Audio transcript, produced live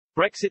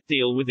Brexit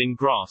deal within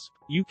grasp.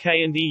 UK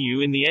and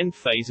EU in the end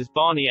phase as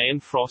Barnier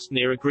and Frost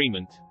near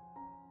agreement.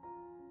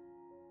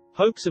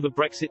 Hopes of a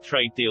Brexit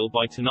trade deal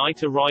by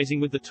tonight are rising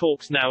with the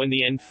talks now in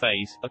the end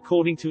phase,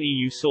 according to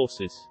EU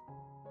sources.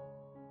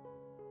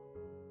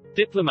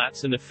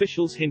 Diplomats and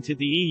officials hinted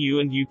the EU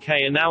and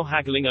UK are now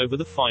haggling over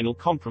the final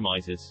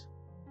compromises.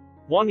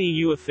 One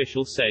EU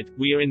official said,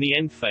 "We are in the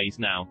end phase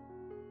now."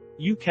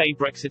 UK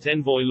Brexit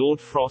envoy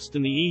Lord Frost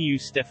and the EU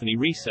Stephanie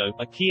Riso,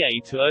 a key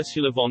aide to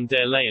Ursula von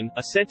der Leyen,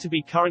 are said to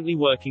be currently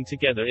working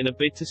together in a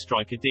bid to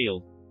strike a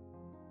deal.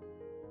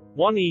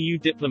 One EU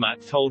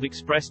diplomat told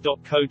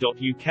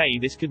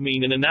Express.co.uk this could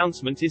mean an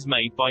announcement is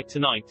made by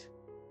tonight.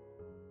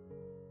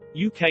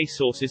 UK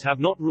sources have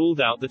not ruled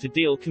out that a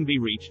deal can be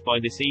reached by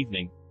this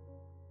evening.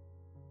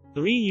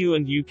 The EU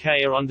and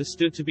UK are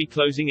understood to be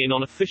closing in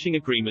on a fishing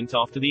agreement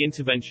after the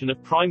intervention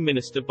of Prime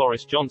Minister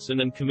Boris Johnson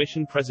and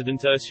Commission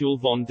President Ursula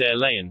von der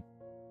Leyen.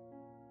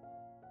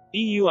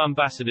 EU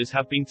ambassadors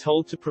have been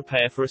told to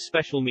prepare for a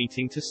special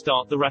meeting to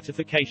start the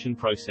ratification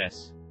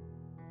process.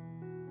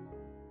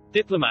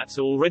 Diplomats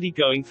are already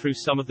going through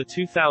some of the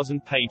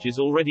 2,000 pages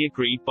already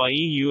agreed by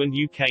EU and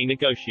UK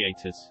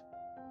negotiators.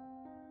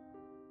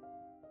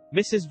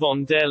 Mrs.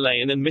 von der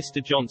Leyen and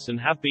Mr. Johnson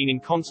have been in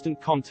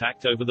constant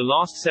contact over the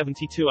last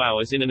 72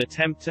 hours in an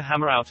attempt to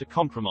hammer out a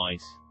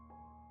compromise.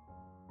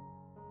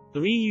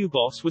 The EU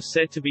boss was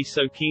said to be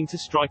so keen to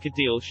strike a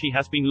deal she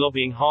has been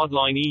lobbying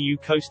hardline EU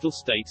coastal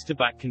states to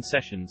back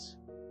concessions.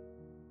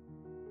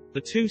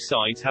 The two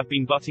sides have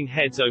been butting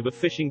heads over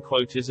fishing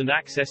quotas and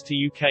access to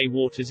UK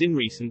waters in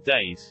recent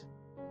days.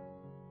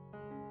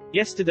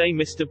 Yesterday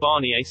Mr.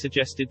 Barnier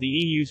suggested the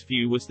EU's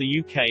view was the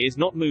UK is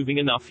not moving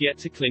enough yet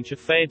to clinch a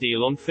fair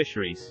deal on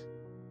fisheries.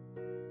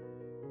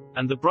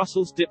 And the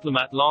Brussels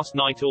diplomat last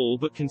night all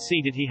but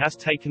conceded he has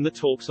taken the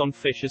talks on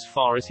fish as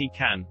far as he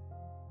can.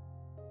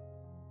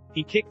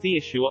 He kicked the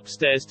issue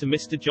upstairs to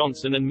Mr.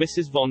 Johnson and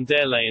Mrs. von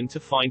der Leyen to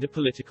find a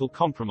political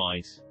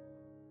compromise.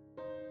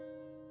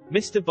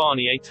 Mr.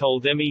 Barnier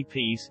told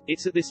MEPs,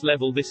 "It's at this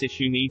level this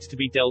issue needs to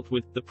be dealt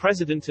with, the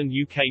President and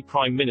UK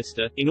Prime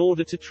Minister, in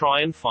order to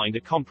try and find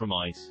a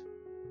compromise."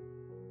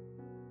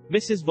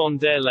 Mrs. von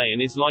der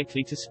Leyen is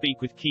likely to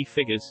speak with key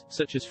figures,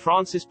 such as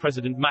France's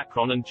President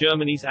Macron and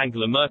Germany's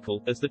Angela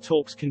Merkel, as the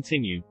talks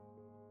continue.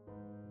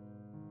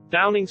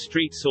 Downing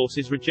Street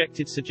sources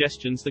rejected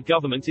suggestions the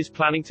government is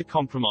planning to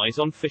compromise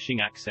on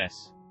fishing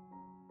access.